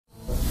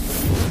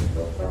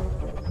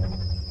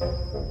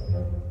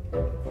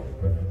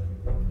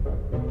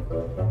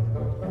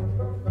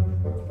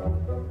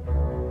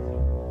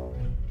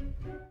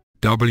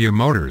W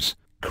Motors,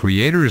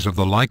 creators of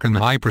the Lycan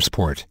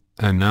Hypersport,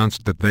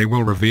 announced that they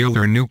will reveal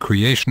their new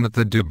creation at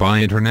the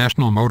Dubai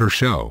International Motor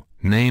Show,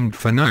 named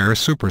Fenyr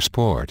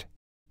Supersport.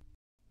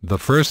 The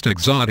first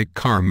exotic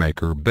car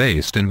maker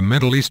based in the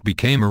Middle East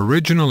became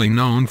originally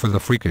known for the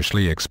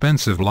freakishly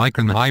expensive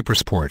Lycan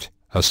Hypersport,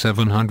 a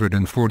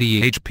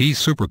 740 HP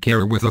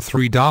supercar with a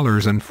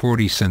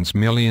 $3.40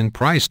 million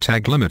price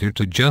tag limited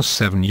to just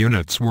 7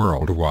 units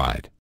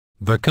worldwide.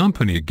 The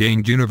company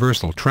gained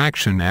universal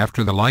traction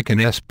after the Lycan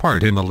S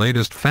part in the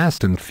latest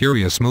Fast and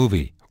Furious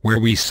movie, where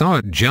we saw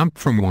it jump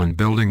from one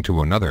building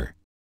to another.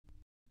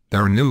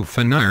 Their new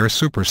Fenyr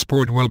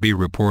Supersport will be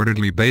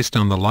reportedly based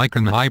on the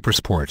Lycan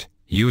Hypersport,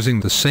 using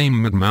the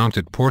same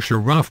mid-mounted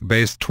Porsche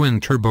rough-based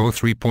twin-turbo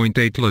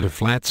 3.8-liter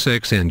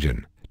flat-six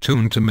engine,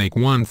 tuned to make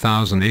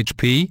 1000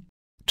 HP.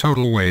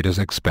 Total weight is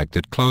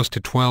expected close to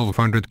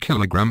 1200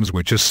 kilograms,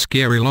 which is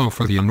scary low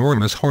for the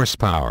enormous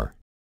horsepower.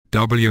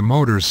 W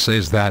Motors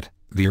says that,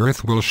 the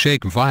earth will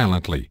shake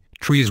violently,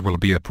 trees will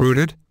be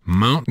uprooted,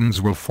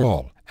 mountains will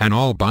fall, and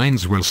all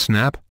bines will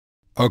snap?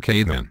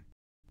 Okay then.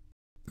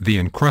 The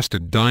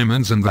encrusted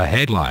diamonds in the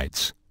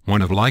headlights,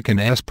 one of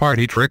Lycan's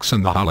party tricks,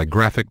 and the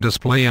holographic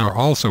display are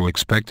also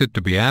expected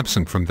to be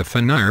absent from the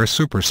Fenyr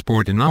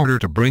Supersport in order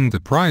to bring the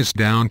price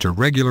down to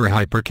regular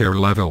hypercar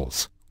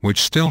levels, which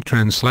still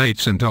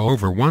translates into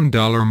over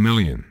 $1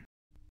 million.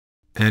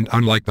 And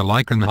unlike the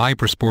Lycan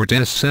Hypersport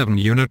S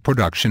 7-unit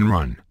production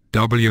run,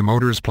 W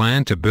Motors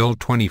plan to build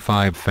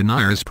 25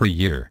 Fenyrs per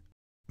year.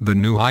 The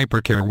new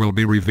hypercar will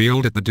be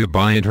revealed at the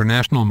Dubai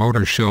International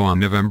Motor Show on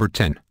November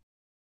 10.